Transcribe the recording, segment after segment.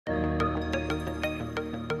A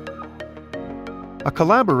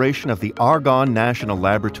collaboration of the Argonne National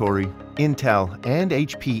Laboratory, Intel, and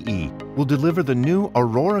HPE will deliver the new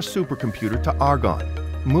Aurora supercomputer to Argonne,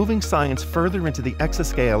 moving science further into the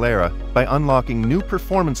exascale era by unlocking new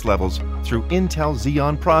performance levels through Intel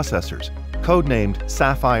Xeon processors, codenamed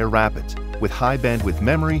Sapphire Rapids, with high bandwidth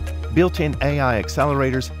memory, built-in AI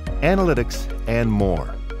accelerators, analytics, and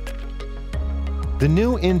more. The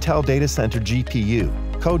new Intel Data Center GPU,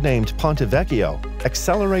 codenamed Ponte Vecchio,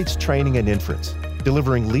 accelerates training and inference,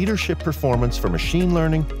 delivering leadership performance for machine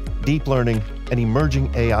learning, deep learning, and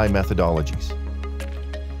emerging AI methodologies.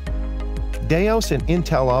 Deos and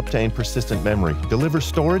Intel Optane persistent memory deliver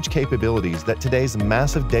storage capabilities that today's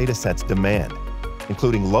massive datasets demand,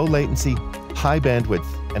 including low latency, high bandwidth,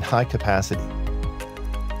 and high capacity.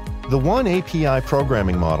 The One API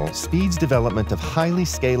programming model speeds development of highly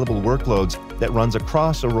scalable workloads that runs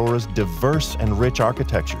across Aurora's diverse and rich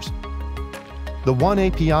architectures. The One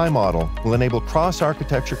API model will enable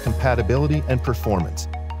cross-architecture compatibility and performance,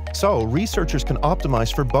 so researchers can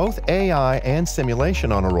optimize for both AI and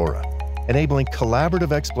simulation on Aurora, enabling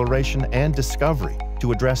collaborative exploration and discovery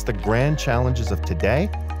to address the grand challenges of today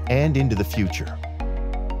and into the future.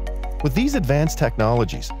 With these advanced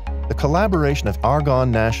technologies, the collaboration of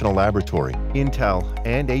Argonne National Laboratory, Intel,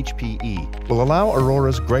 and HPE will allow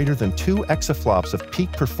Aurora's greater than 2 exaflops of peak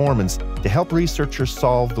performance to help researchers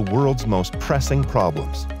solve the world's most pressing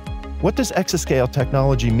problems. What does exascale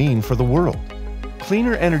technology mean for the world?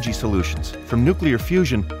 Cleaner energy solutions from nuclear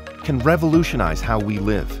fusion can revolutionize how we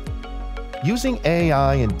live. Using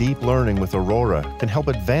AI and deep learning with Aurora can help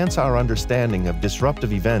advance our understanding of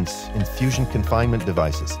disruptive events in fusion confinement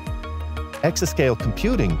devices. Exascale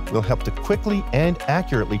computing will help to quickly and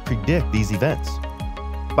accurately predict these events.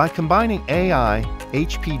 By combining AI,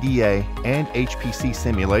 HPDA, and HPC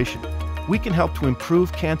simulation, we can help to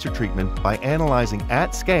improve cancer treatment by analyzing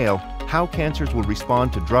at scale how cancers will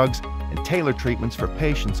respond to drugs and tailor treatments for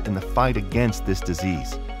patients in the fight against this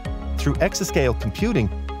disease. Through exascale computing,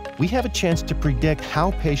 we have a chance to predict how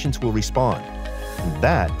patients will respond, and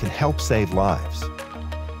that can help save lives.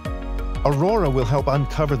 Aurora will help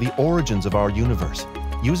uncover the origins of our universe,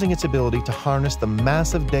 using its ability to harness the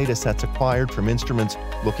massive data sets acquired from instruments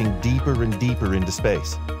looking deeper and deeper into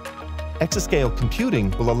space. Exascale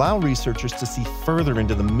computing will allow researchers to see further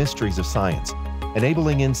into the mysteries of science,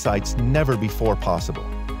 enabling insights never before possible.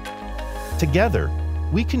 Together,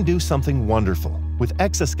 we can do something wonderful with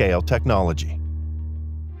exascale technology.